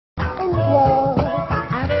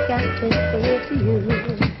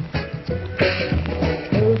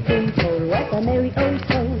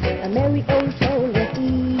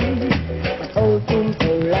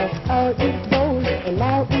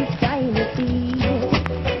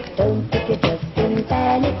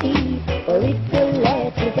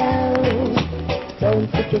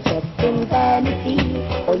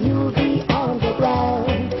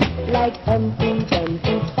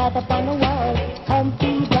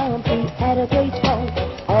had a great fun.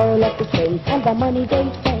 All of the friends and the money they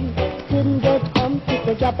spent couldn't get home to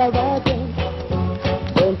together again.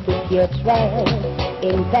 Don't put your trust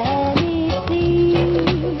in vanity,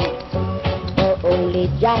 for only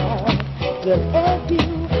Jah will help you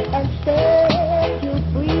and set you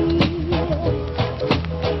free.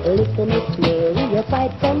 Listen, Miss Mary, you're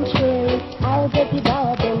quite contrary. How does the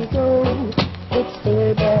garden grow with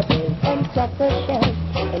silver and chocolate shells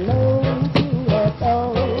and no to at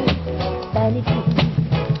all? Vanity,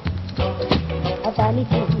 a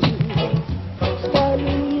vanity,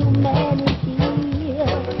 spoiling humanity.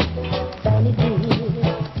 Vanity,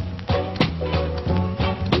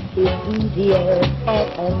 it is easier for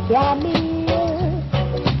a camel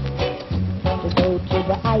to go to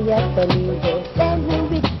the higher places than the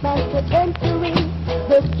rich man to entering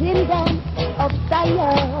the kingdom of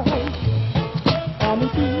Zion.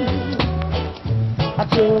 Vanity, a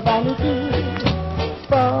pure vanity,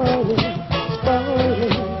 spoiling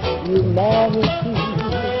humanity.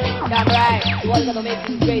 Damn right, you was gonna make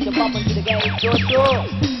things great to pop into the game. So true.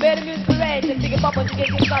 Play the music great and take it pop into the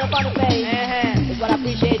game. Start up on the face. That's what I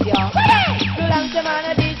appreciate, y'all. Too long time on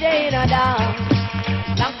a DJ in a down.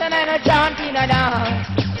 Long time on a chant in a down.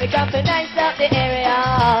 We come to nice up the area.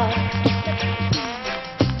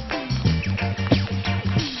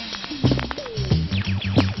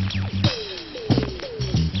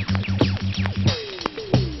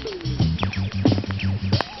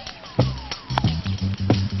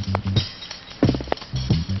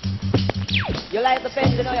 You like the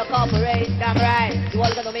fence, you know your corporate, damn right. You all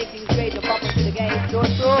gonna make things great, you pop into the game, so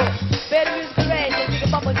true. Play the music great, and you can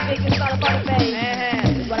pop into the game, start up on the face.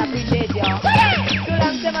 That's what I appreciate, y'all. Too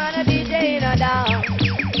long time on a DJ in a down.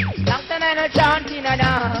 Long time on a chant in a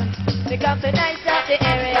down. They come to nice up the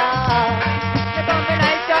area. They come to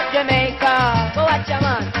nice up Jamaica. Go watch your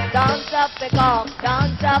man, dance up the cop,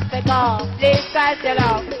 dance up the cop. Please guys get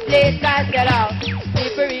out, please guys get out.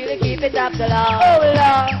 People really keep it up to love. Oh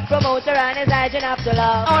Lord, promoter and his agent up to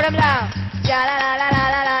love. Oh them love. Ja la la la la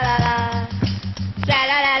la la la la. Ja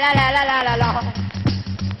la la la la la la la la.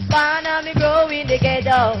 Born on me grow in the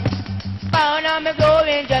ghetto. Born on me grow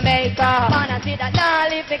in Jamaica. Born and see that now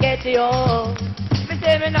live to get to you. Me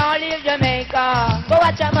say me now leave Jamaica. Go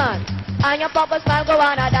watch a man. And your papa smile go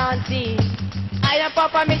on a dancing. And your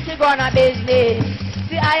papa mix you go on a business.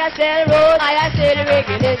 See, I sell road, I sell the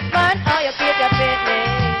regulars. Man, how you keep your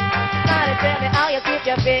fitness? Man, tell me how you keep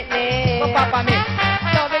your fitness. Oh, Papa, me.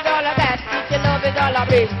 Love is all about teach, love is all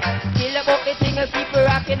about kill about the thing of people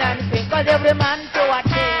rocking and swing. Cause every man so a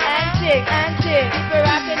king. And sing, and sing. People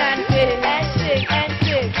rocking and swing. And sing, and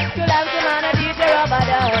sing. You love the man who DJ rubber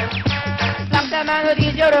dub. Love the man who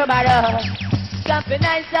DJ rubber dub. Something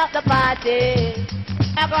nice up the party.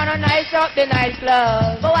 I'm gonna nice up the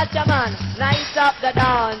nightclub. But watch a man, nice up the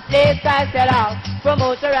dance. Place guys sell out.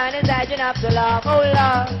 Promoter and his agent up to love. Oh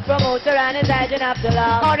Lord, promoter and his agent up to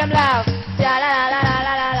love. Oh them love. Ja la la la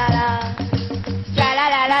la la la la. Ja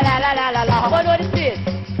la la la la la la la la. What do this is?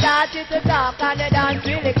 Started to talk and the dance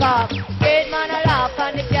really cock. Great man a laugh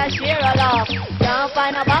and the cashier a laugh. Can't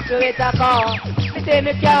find a buckle with a car. Me say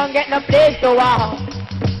me can't get no place to walk.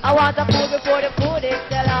 I want the food before the food is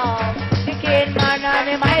sell off. The kid man and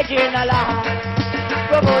him hygiene a laugh.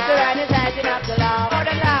 Promoter and his agent up to laugh. Oh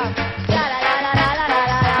them laugh. La la la la la la la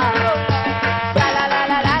la. La la la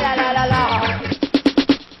la la la la la la.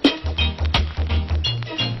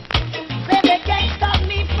 Baby, can't stop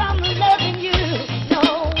me from loving you, no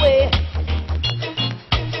way.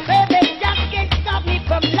 Baby, just can't stop me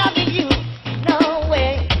from loving you, no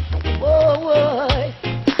way. Whoa, whoa.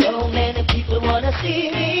 So many people wanna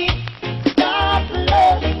see me stop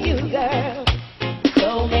loving you, girl.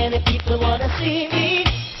 So many people wanna see me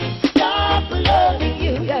stop loving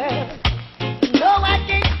you, girl. No, I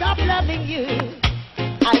can't stop loving you.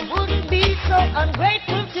 I wouldn't be so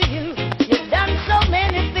ungrateful to you. You've done so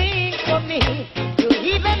many things for me. You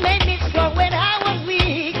even made me strong when I was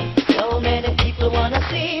weak. So many people wanna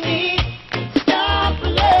see me stop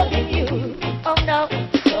loving you. Oh no,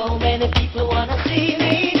 so many people wanna see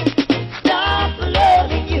me stop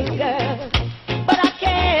loving you, girl. But I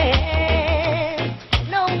can't.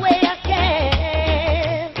 No way I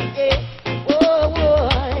can. Yeah. Whoa, whoa.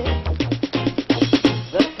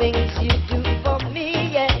 The things you do for me,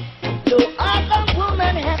 yeah, no other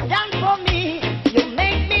woman has done for me. You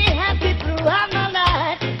make me happy throughout my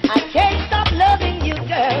life. I can't stop loving you,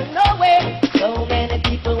 girl. No way. So many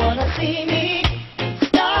people wanna see me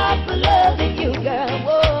stop loving you, girl.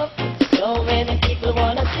 Whoa. So many people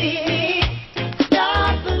wanna see me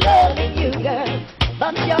stop loving you, girl.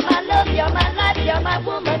 But you're my love, you're my life, you're my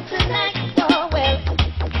woman tonight. Oh well,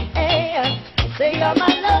 hey, say you're my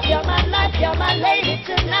love, you're my life, you're my lady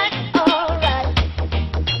tonight. Alright.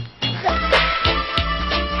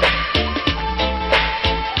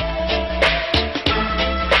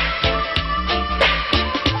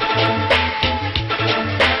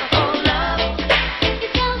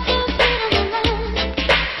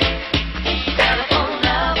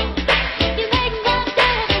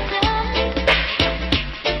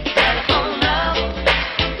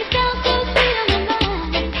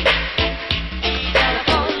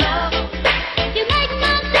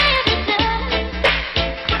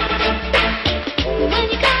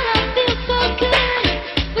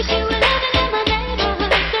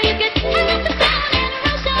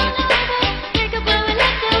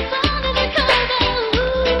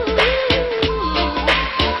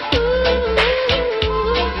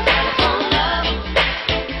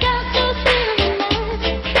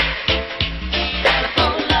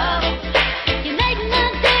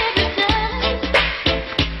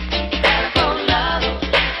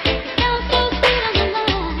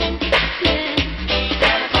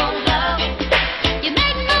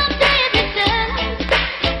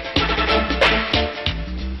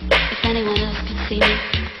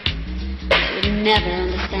 Never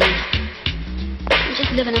understand. I'm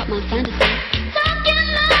just living out my fantasy. Stuck in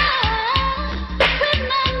love with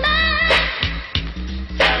my mind.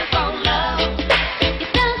 Telephone love. You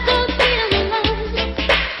sound so sweet on the line.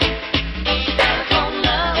 Telephone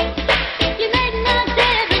love. You make my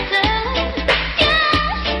day every time.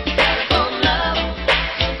 Yeah. Telephone love.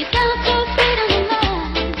 You sound so sweet on the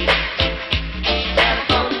line.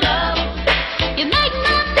 Telephone love. You make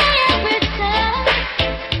my day every time.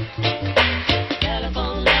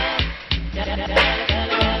 Telephone love.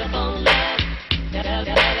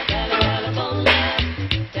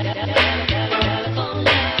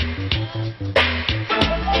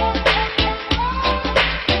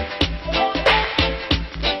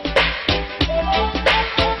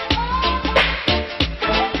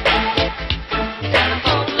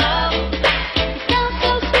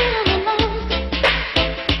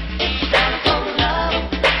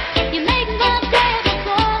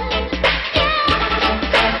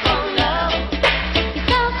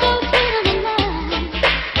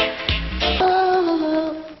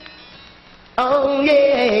 Oh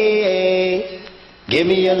yeah, give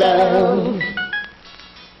me your love,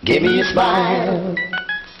 give me your smile,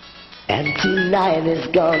 and tonight is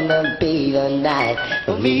gonna be the night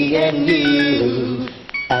for me and you.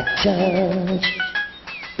 A touch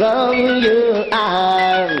from your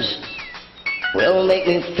arms will make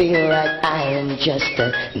me feel like I am just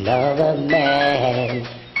another man.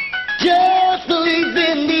 Just believe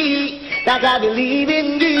in me like I believe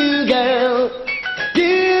in you, girl.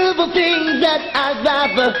 Do the things that I'd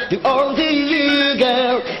rather do onto you,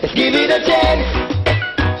 girl. Let's give it a chance,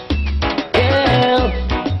 girl.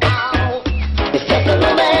 Oh, it's just a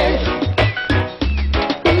romance.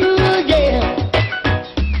 Ooh, yeah.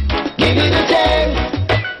 Give it a chance,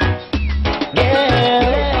 girl.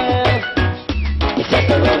 It's just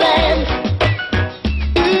a romance.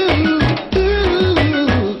 Ooh,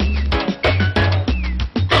 ooh.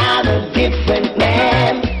 I'm a different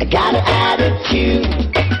man. I got an attitude.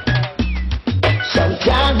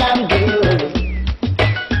 Sometimes I'm good.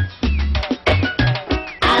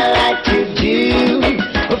 I like to do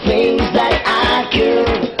the things that I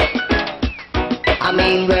could. I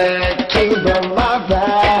mean, word to the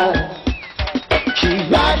mother. She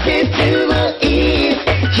writes it to the east.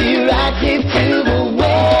 She writes it to the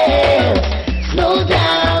west. Slow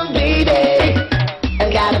down, baby. I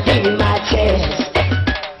got a thing in my chest.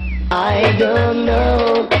 I don't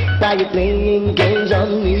know why you're playing games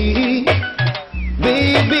on me.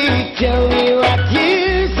 Baby, tell me what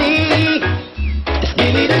you see. Just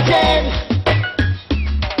give it a chance.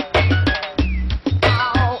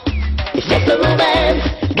 Oh, it's just a romance,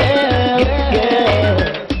 girl, girl.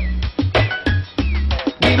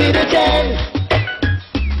 Give it a chance,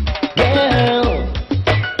 girl.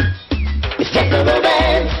 It's just a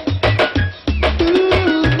romance.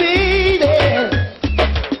 Ooh, baby,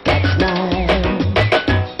 that smile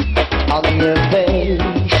on your face.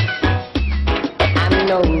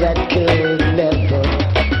 That could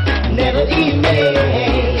never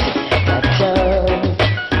erase that touch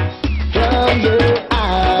from your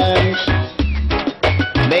eyes.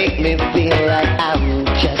 Make me feel like I'm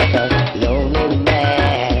just a lonely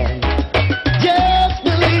man.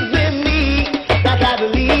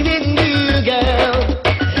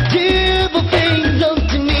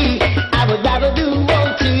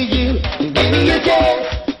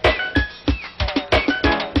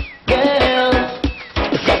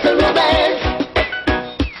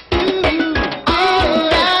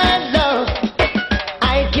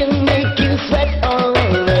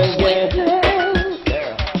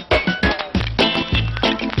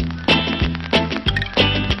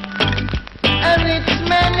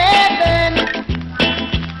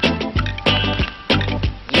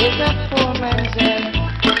 answer.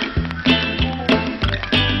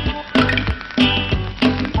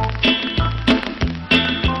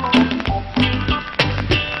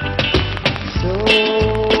 So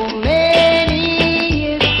many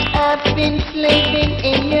years I've been slaving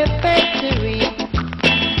in your factory.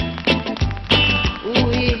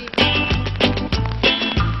 We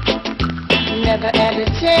never had a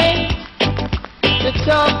chance to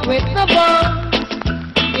talk with the boss,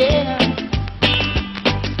 yeah.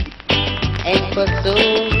 And for so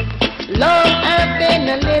long I've been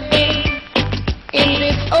a living in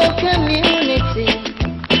this old community,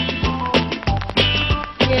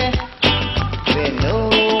 yeah, where no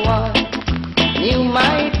one knew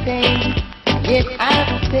my pain, yet I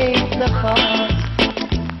paid the cost.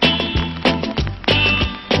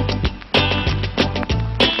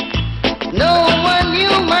 No one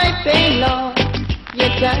knew my pain, Lord,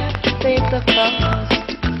 yet I paid the cost.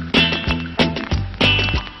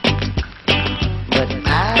 But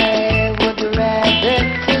I would rather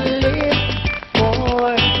to live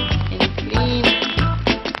poor and clean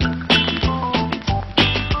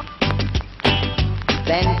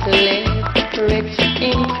than to live rich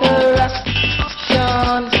in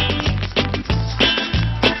corruption.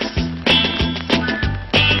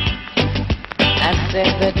 I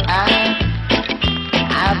said that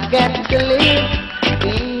I've got to live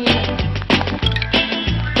clean.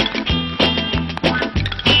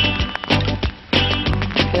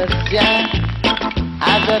 Cause I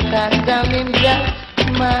got that down in just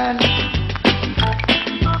man.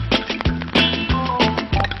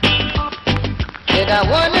 Said I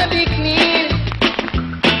wanna be clean.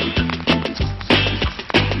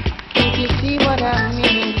 If you see what I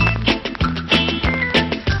mean.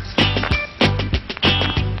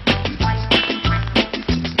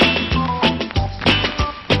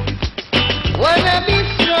 Wanna be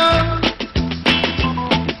strong.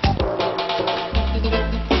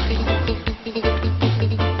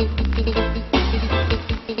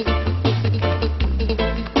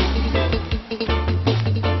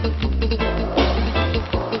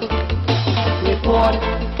 Report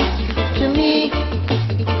to me.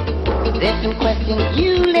 There's some questions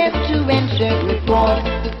you left to answer. Report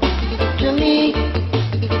to me.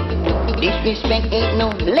 Disrespect ain't no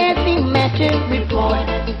laughing matter. Report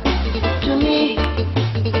to me.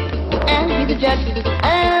 I'll be the judge,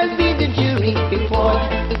 I'll be the jury. Report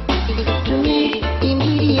to me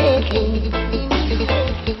immediately.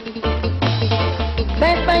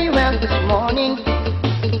 Passed by your house this morning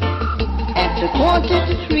after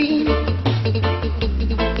 2:45,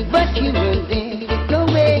 but you were there, no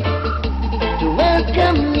way to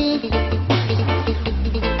welcome me.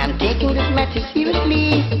 I'm taking this matter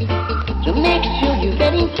seriously, so make sure you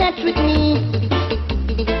get in touch with me.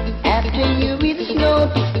 After you read this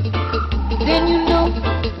note, then you know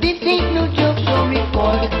this ain't no joke, so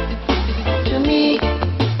report to me.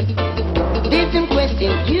 There's some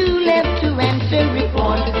questions you left to answer.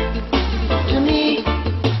 Report to me.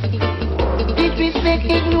 Disrespect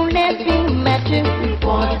ain't no laughing matter.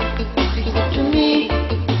 Report to me.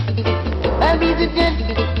 I'll be the judge,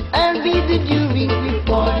 I'll be the jury.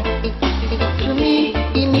 Report to me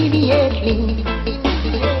immediately.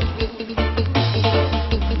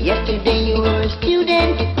 Yesterday you were a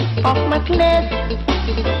student of my class.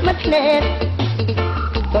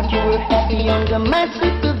 Thought you were happy under my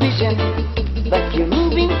supervision, but you're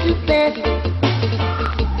moving too fast.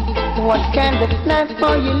 What kind of life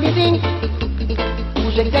are you living?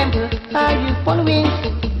 Whose example are you following?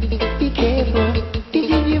 Be careful, this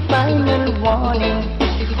is your final warning.